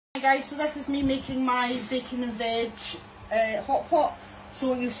Hey guys, so this is me making my bacon and veg hot pot.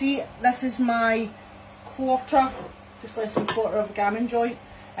 So you see, this is my quarter, just less than a quarter of a gammon joint.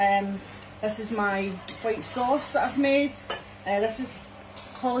 This is my white sauce that I've made. This is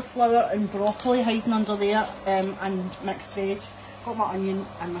cauliflower and broccoli hiding under there, and mixed veg. Got my onion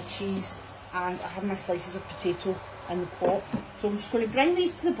and my cheese, and I have my slices of potato in the pot. So I'm just going to bring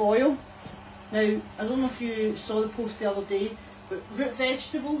these to the boil. Now, I don't know if you saw the post the other day, but root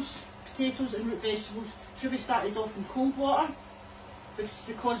vegetables, potatoes and root vegetables should be started off in cold water because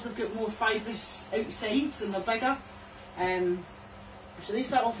they've got more fibrous outsides and they're bigger. So they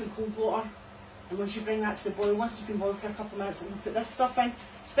start off in cold water, and once you bring that to the boil, once it's been boiled for a couple of minutes, and you put this stuff in,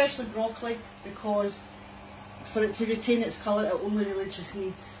 especially broccoli, because for it to retain its colour it only really just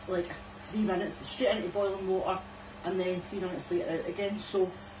needs like 3 minutes, straight into boiling water, and then 3 minutes later out again. So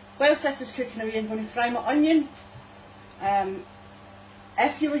whilst this is cooking away, I'm going to fry my onion.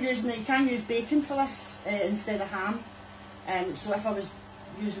 If you were using it, you can use bacon for this instead of ham. So if I was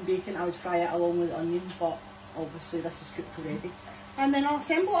using bacon, I would fry it along with the onion, but obviously this is cooked already. And then I'll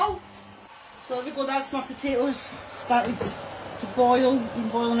assemble it all. So there we go, that's my potatoes started to boil, been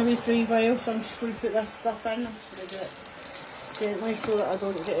boiling away for a while, so I'm just going to put this stuff in. I'm just going to do it gently so that I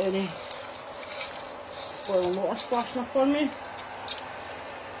don't get any boiling water splashing up on me.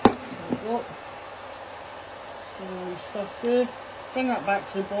 There we go. Put all this stuff through. Bring that back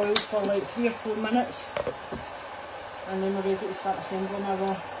to the boil for like 3 or 4 minutes, and then we're ready to start assembling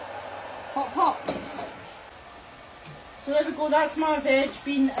our hot pot. So there we go, that's my veg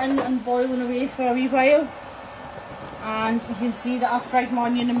been in and boiling away for a wee while, and you can see that I've fried my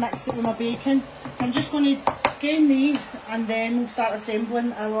onion and mixed it with my bacon. So I'm just going to drain these and then we'll start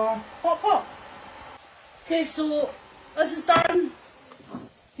assembling our hot pot. Okay, so this is done,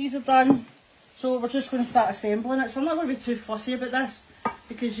 these are done. So we're just going to start assembling it. So I'm not going to be too fussy about this,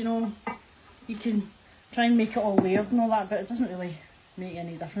 because you know, you can try and make it all layered and all that, but it doesn't really make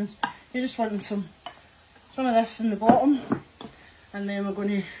any difference. You're just wanting some of this in the bottom, and then we're going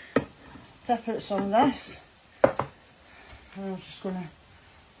to tip out some of this. And I'm just going to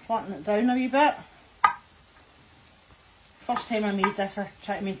flatten it down a wee bit. First time I made this, I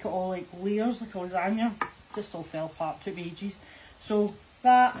tried to make it all like layers, like a lasagna. Just all fell apart, took me ages. So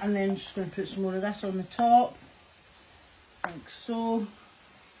that, and then just going to put some more of this on the top, like so.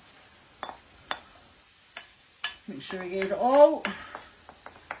 Make sure I get it all.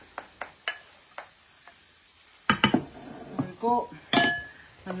 There we go.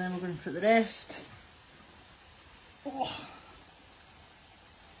 And then we're going to put the rest. Oh.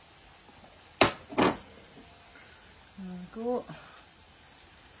 There we go.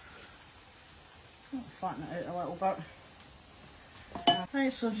 I'll flatten it out a little bit.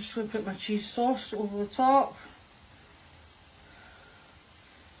 Right, so I'm just going to put my cheese sauce over the top.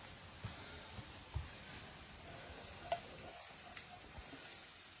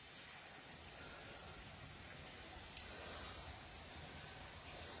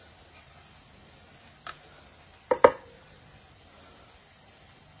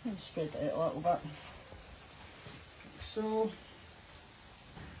 And spread it out a little bit. Like so.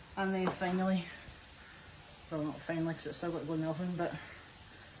 And then finally, well, not finally because it's still got to go in the oven, but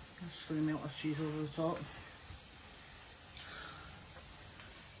I'm just going to melt this cheese over the top.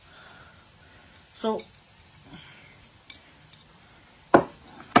 So,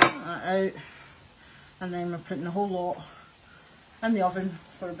 that out, and then we're putting the whole lot in the oven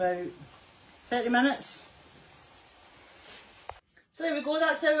for about 30 minutes. So there we go,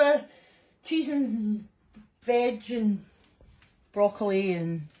 that's our cheese and veg and broccoli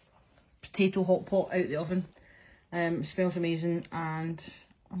and potato hot pot out the oven. It smells amazing, and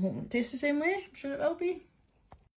I'm hoping it tastes the same way. I'm sure it will be.